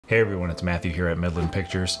Hey everyone, it's Matthew here at Midland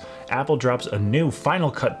Pictures. Apple drops a new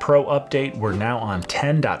Final Cut Pro update. We're now on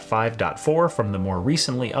 10.5.4 from the more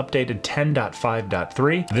recently updated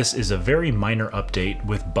 10.5.3. This is a very minor update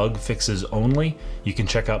with bug fixes only. You can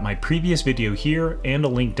check out my previous video here and a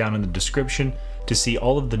link down in the description to see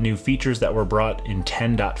all of the new features that were brought in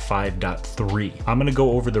 10.5.3. I'm going to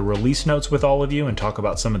go over the release notes with all of you and talk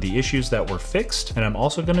about some of the issues that were fixed, and I'm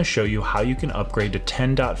also going to show you how you can upgrade to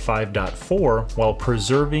 10.5.4 while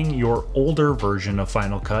preserving your older version of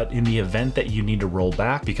Final Cut in the event that you need to roll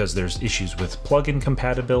back because there's issues with plugin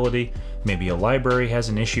compatibility, maybe a library has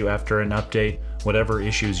an issue after an update. Whatever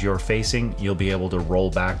issues you're facing, you'll be able to roll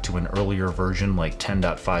back to an earlier version like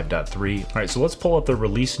 10.5.3. All right, so let's pull up the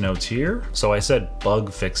release notes here. So I said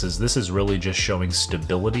bug fixes. This is really just showing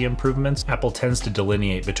stability improvements. Apple tends to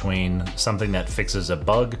delineate between something that fixes a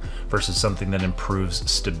bug versus something that improves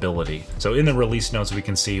stability. So in the release notes, we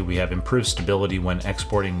can see we have improved stability when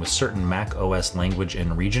exporting with certain Mac OS language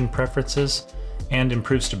and region preferences, and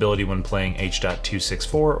improved stability when playing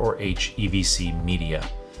H.264 or HEVC media.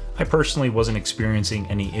 I personally wasn't experiencing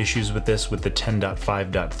any issues with this with the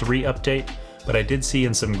 10.5.3 update, but I did see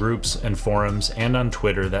in some groups and forums and on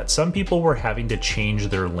Twitter that some people were having to change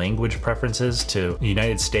their language preferences to the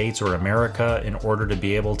United States or America in order to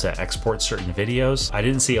be able to export certain videos. I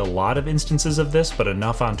didn't see a lot of instances of this, but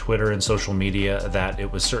enough on Twitter and social media that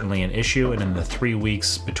it was certainly an issue, and in the 3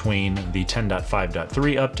 weeks between the 10.5.3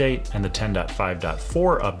 update and the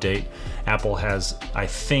 10.5.4 update, Apple has, I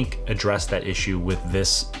think, addressed that issue with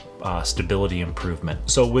this stability improvement.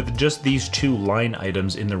 So with just these two line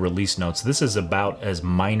items in the release notes, this is about as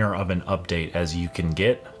minor of an update as you can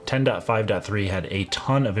get. 10.5.3 had a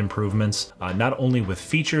ton of improvements, not only with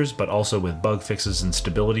features, but also with bug fixes and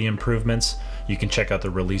stability improvements. You can check out the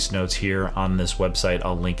release notes here on this website.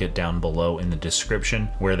 I'll link it down below in the description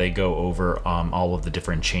where they go over all of the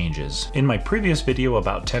different changes. In my previous video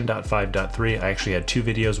about 10.5.3, I actually had two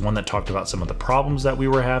videos, one that talked about some of the problems that we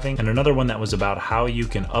were having, and another one that was about how you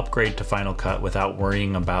can upgrade to Final Cut without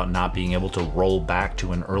worrying about not being able to roll back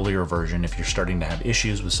to an earlier version if you're starting to have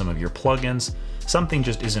issues with some of your plugins. Something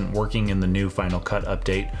just isn't working in the new Final Cut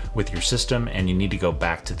update with your system and you need to go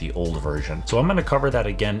back to the old version. So I'm going to cover that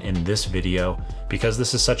again in this video because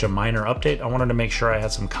this is such a minor update. I wanted to make sure I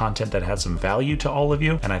had some content that had some value to all of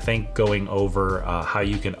you, and I think going over how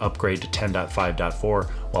you can upgrade to 10.5.4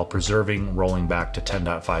 while preserving rolling back to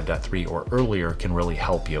 10.5.3 or earlier can really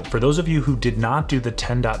help you. For those of you who did not do the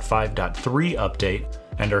 10.5.3 update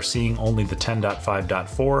and are seeing only the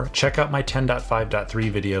 10.5.4, check out my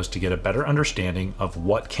 10.5.3 videos to get a better understanding of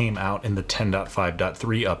what came out in the 10.5.3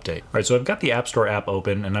 update. All right, so I've got the App Store app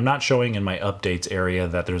open and I'm not showing in my updates area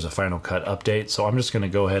that there's a Final Cut update, so I'm just gonna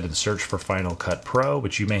go ahead and search for Final Cut Pro,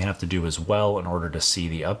 which you may have to do as well in order to see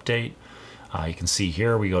the update. You can see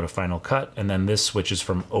here we go to Final Cut, and then this switches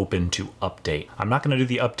from open to update. I'm not going to do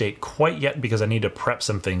the update quite yet because I need to prep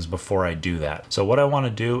some things before I do that. So what I want to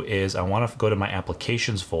do is I want to go to my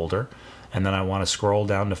applications folder, and then I want to scroll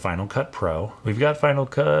down to Final Cut Pro. We've got Final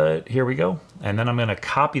Cut, here we go. And then I'm going to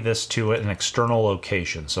copy this to an external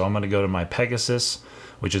location. So I'm going to go to my Pegasus,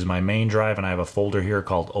 which is my main drive, and I have a folder here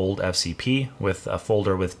called Old FCP with a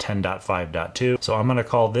folder with 10.5.2. So I'm going to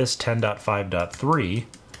call this 10.5.3.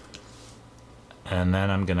 And then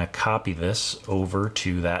I'm gonna copy this over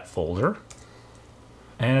to that folder.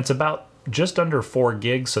 And it's about just under 4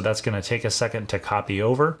 gigs, so that's gonna take a second to copy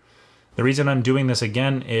over. The reason I'm doing this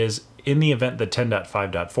again is in the event that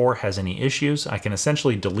 10.5.4 has any issues, I can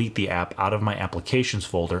essentially delete the app out of my applications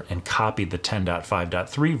folder and copy the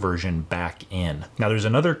 10.5.3 version back in. Now there's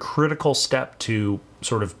another critical step to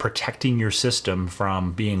sort of protecting your system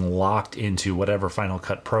from being locked into whatever Final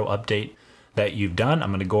Cut Pro update that you've done. I'm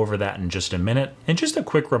going to go over that in just a minute. And just a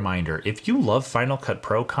quick reminder, if you love Final Cut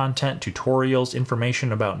Pro content, tutorials,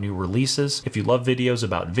 information about new releases, if you love videos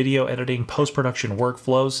about video editing, post-production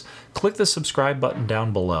workflows, click the subscribe button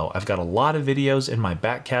down below. I've got a lot of videos in my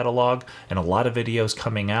back catalog and a lot of videos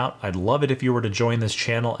coming out. I'd love it if you were to join this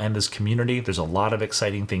channel and this community. There's a lot of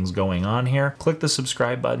exciting things going on here. Click the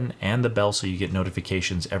subscribe button and the bell so you get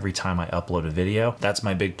notifications every time I upload a video. That's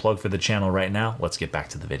my big plug for the channel right now. Let's get back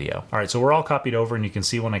to the video. All right, so we're all copied over, and you can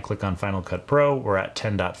see when I click on Final Cut Pro, we're at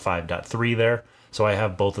 10.5.3 there. So I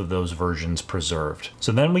have both of those versions preserved.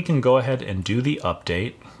 So then we can go ahead and do the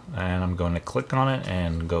update, and I'm going to click on it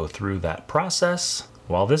and go through that process.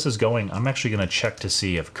 While this is going, I'm actually going to check to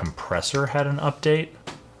see if Compressor had an update.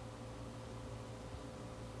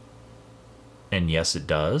 And yes, it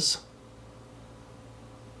does.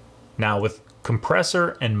 Now with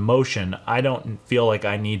Compressor and Motion, I don't feel like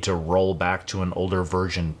I need to roll back to an older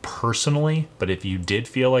version personally, but if you did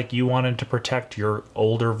feel like you wanted to protect your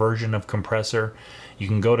older version of Compressor, you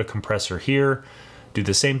can go to Compressor here, do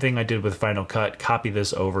the same thing I did with Final Cut, copy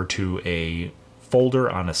this over to a folder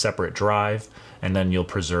on a separate drive, and then you'll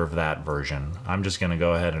preserve that version. I'm just gonna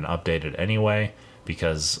go ahead and update it anyway,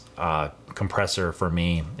 because Compressor for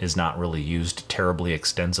me is not really used terribly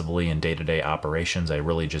extensively in day-to-day operations. I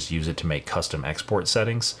really just use it to make custom export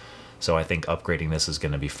settings. So I think upgrading this is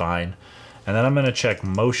going to be fine. And then I'm going to check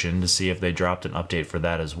Motion to see if they dropped an update for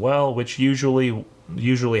that as well, which usually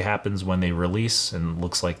happens when they release, and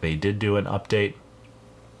looks like they did do an update.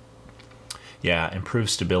 Yeah,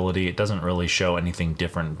 improved stability. It doesn't really show anything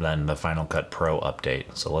different than the Final Cut Pro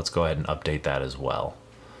update. So let's go ahead and update that as well.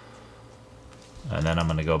 And then I'm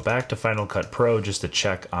going to go back to Final Cut Pro just to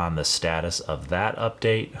check on the status of that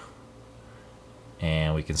update.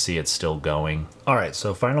 And we can see it's still going. All right,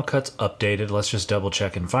 so Final Cut's updated. Let's just double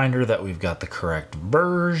check in Finder that we've got the correct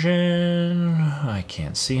version. I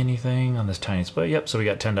can't see anything on this tiny spot. Yep, so we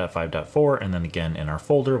got 10.5.4, and then again in our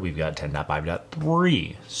folder, we've got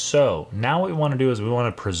 10.5.3. So now what we want to do is we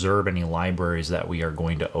want to preserve any libraries that we are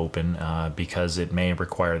going to open because it may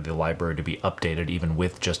require the library to be updated even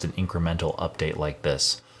with just an incremental update like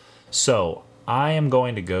this. So I am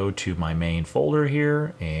going to go to my main folder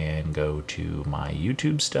here and go to my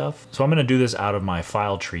YouTube stuff. So I'm going to do this out of my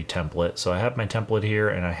file tree template. So I have my template here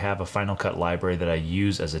and I have a Final Cut library that I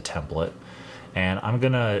use as a template. And I'm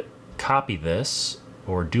going to copy this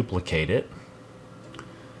or duplicate it.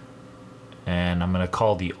 And I'm going to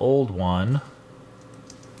call the old one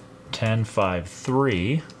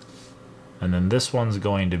 10.5.3. And then this one's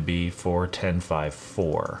going to be for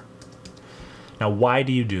 10.5.4. Now, why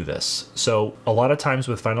do you do this? So a lot of times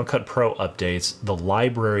with Final Cut Pro updates, the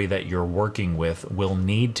library that you're working with will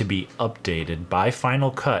need to be updated by Final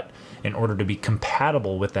Cut in order to be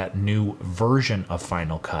compatible with that new version of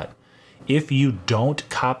Final Cut. If you don't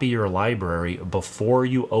copy your library before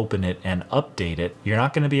you open it and update it, you're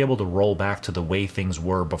not going to be able to roll back to the way things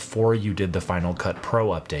were before you did the Final Cut Pro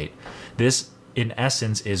update. This, in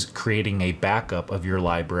essence, is creating a backup of your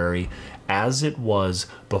library as it was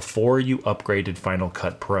before you upgraded Final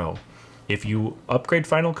Cut Pro. If you upgrade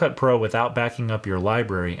Final Cut Pro without backing up your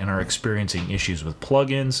library and are experiencing issues with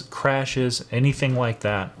plugins, crashes, anything like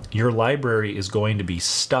that, your library is going to be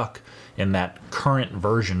stuck in that current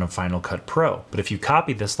version of Final Cut Pro. But if you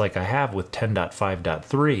copy this like I have with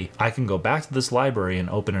 10.5.3, I can go back to this library and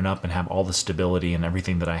open it up and have all the stability and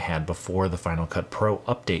everything that I had before the Final Cut Pro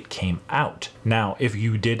update came out. Now, if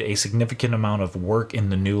you did a significant amount of work in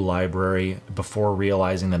the new library before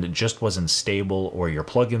realizing that it just wasn't stable or your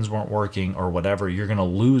plugins weren't working or whatever, you're going to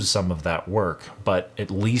lose some of that work, but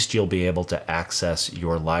at least you'll be able to access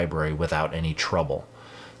your library without any trouble.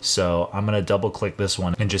 So I'm going to double click this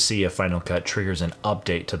one and just see if Final Cut triggers an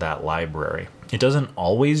update to that library. It doesn't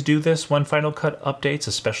always do this when Final Cut updates,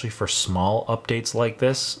 especially for small updates like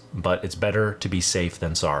this, but it's better to be safe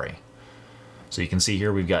than sorry. So you can see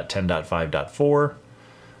here we've got 10.5.4.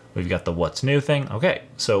 We've got the what's new thing. Okay,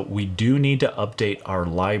 so we do need to update our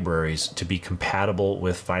libraries to be compatible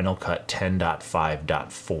with Final Cut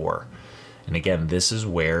 10.5.4. And again, this is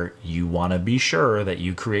where you want to be sure that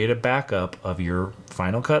you create a backup of your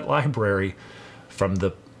Final Cut library from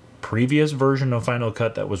the previous version of Final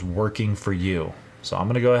Cut that was working for you. So I'm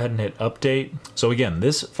going to go ahead and hit update. So again,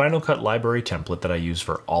 this Final Cut library template that I use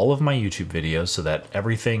for all of my YouTube videos so that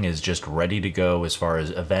everything is just ready to go as far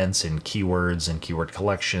as events and keywords and keyword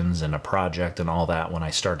collections and a project and all that when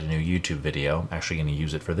I start a new YouTube video. I'm actually going to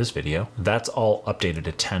use it for this video. That's all updated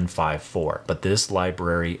to 10.5.4. But this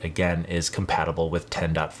library, again, is compatible with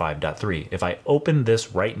 10.5.3. If I open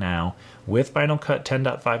this right now with Final Cut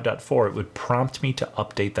 10.5.4, it would prompt me to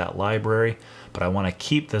update that library, but I want to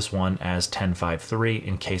keep this one as 10.5.3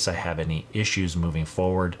 in case I have any issues moving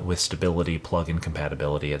forward with stability, plugin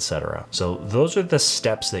compatibility, etc. So those are the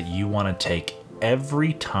steps that you want to take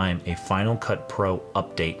every time a Final Cut Pro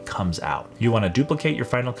update comes out. You want to duplicate your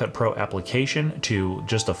Final Cut Pro application to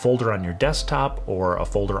just a folder on your desktop or a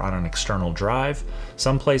folder on an external drive,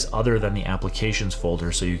 someplace other than the applications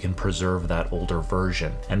folder so you can preserve that older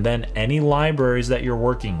version. And then any libraries that you're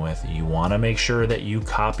working with, you want to make sure that you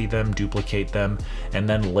copy them, duplicate them, and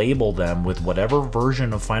then label them with whatever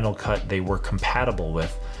version of Final Cut they were compatible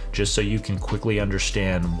with, just so you can quickly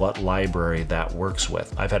understand what library that works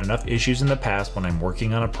with. I've had enough issues in the past when I'm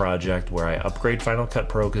working on a project where I upgrade Final Cut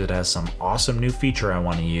Pro because it has some awesome new feature I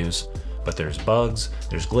want to use, but there's bugs,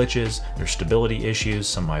 there's glitches, there's stability issues,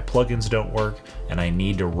 some of my plugins don't work, and I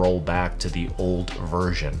need to roll back to the old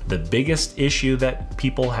version. The biggest issue that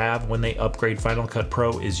people have when they upgrade Final Cut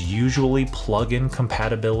Pro is usually plugin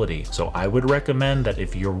compatibility. So I would recommend that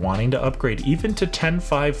if you're wanting to upgrade even to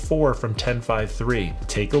 10.5.4 from 10.5.3,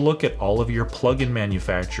 take a look at all of your plugin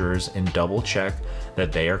manufacturers and double check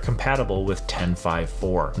that they are compatible with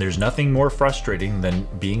 10.5.4. There's nothing more frustrating than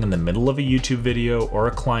being in the middle of a YouTube video or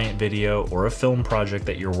a client video or a film project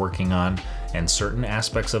that you're working on, and certain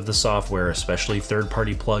aspects of the software, especially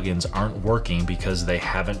third-party plugins, aren't working because they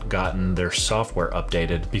haven't gotten their software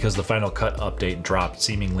updated because the Final Cut update dropped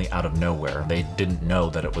seemingly out of nowhere. They didn't know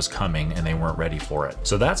that it was coming and they weren't ready for it.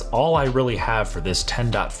 So that's all I really have for this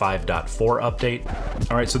 10.5.4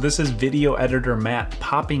 update. All right, so this is video editor Matt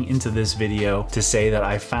popping into this video to say that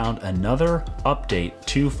I found another update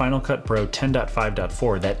to Final Cut Pro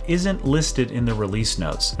 10.5.4 that isn't listed in the release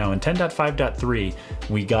notes. Now in 10.5.3,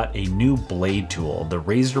 we got a new blade tool. The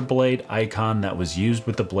razor blade icon that was used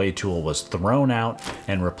with the blade tool was thrown out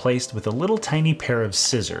and replaced with a little tiny pair of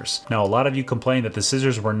scissors. Now, a lot of you complained that the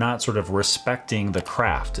scissors were not sort of respecting the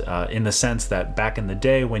craft in the sense that back in the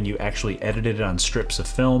day when you actually edited it on strips of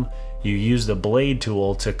film, you use the blade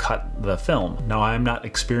tool to cut the film. Now, I'm not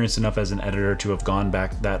experienced enough as an editor to have gone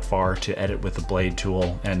back that far to edit with the blade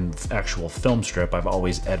tool and actual film strip. I've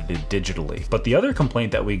always edited digitally. But the other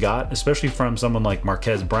complaint that we got, especially from someone like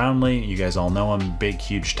Marquez Brownlee, you guys all know him, big,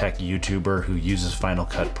 huge tech YouTuber who uses Final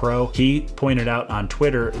Cut Pro. He pointed out on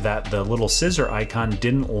Twitter that the little scissor icon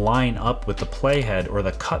didn't line up with the playhead or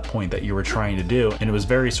the cut point that you were trying to do, and it was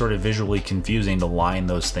very sort of visually confusing to line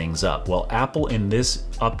those things up. Well, Apple in this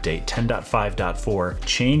update, 10.5.4,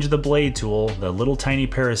 changed the blade tool. The little tiny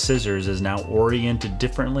pair of scissors is now oriented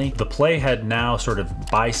differently. The playhead now sort of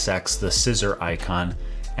bisects the scissor icon,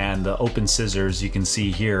 and the open scissors you can see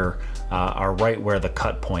here are right where the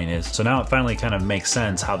cut point is. So now it finally kind of makes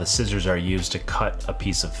sense how the scissors are used to cut a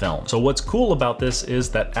piece of film. So what's cool about this is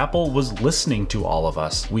that Apple was listening to all of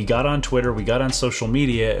us. We got on Twitter, we got on social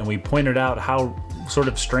media, and we pointed out how sort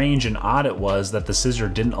of strange and odd it was that the scissor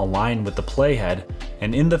didn't align with the playhead.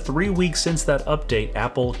 And in the 3 weeks since that update,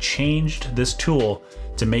 Apple changed this tool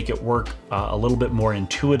to make it work a little bit more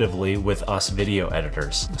intuitively with us video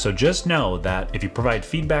editors. So just know that if you provide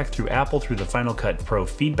feedback through Apple through the Final Cut Pro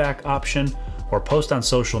feedback option or post on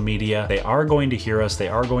social media, they are going to hear us, they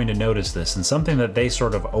are going to notice this, and something that they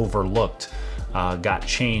sort of overlooked got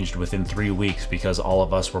changed within 3 weeks because all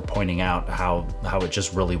of us were pointing out how it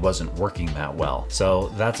just really wasn't working that well. So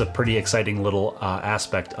that's a pretty exciting little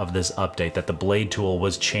aspect of this update, that the blade tool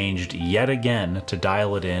was changed yet again to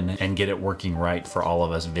dial it in and get it working right for all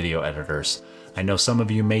of us video editors. I know some of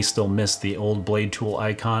you may still miss the old blade tool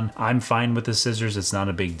icon. I'm fine with the scissors, it's not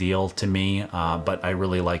a big deal to me, but I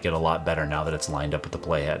really like it a lot better now that it's lined up with the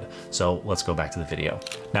playhead. So let's go back to the video.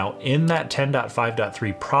 Now in that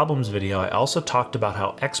 10.5.3 problems video, I also talked about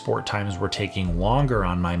how export times were taking longer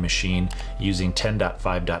on my machine using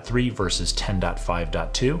 10.5.3 versus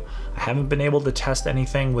 10.5.2. I haven't been able to test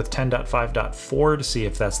anything with 10.5.4 to see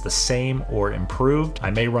if that's the same or improved. I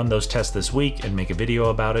may run those tests this week and make a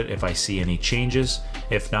video about it if I see any changes.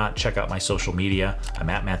 If not, check out my social media.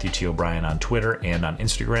 I'm at Matthew T. O'Brien on Twitter and on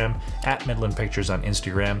Instagram, at Midland Pictures on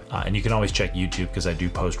Instagram, and you can always check YouTube because I do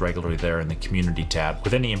post regularly there in the community tab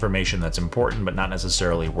with any information that's important but not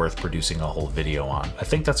necessarily worth producing a whole video on. I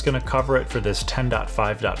think that's going to cover it for this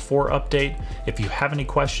 10.5.4 update. If you have any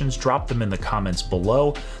questions, drop them in the comments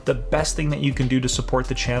below. The best thing that you can do to support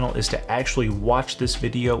the channel is to actually watch this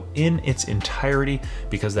video in its entirety,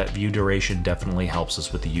 because that view duration definitely helps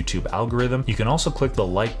us with the YouTube algorithm. You can also click the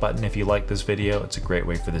like button if you like this video. It's a great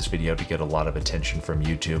way for this video to get a lot of attention from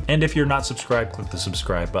YouTube. And if you're not subscribed, click the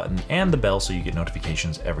subscribe button and the bell so you get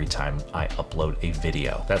notifications every time I upload a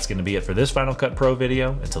video. That's going to be it for this Final Cut Pro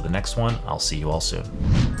video. Until the next one, I'll see you all soon.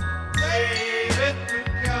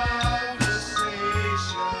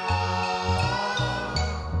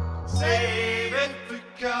 Save it for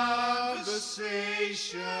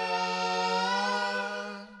conversation.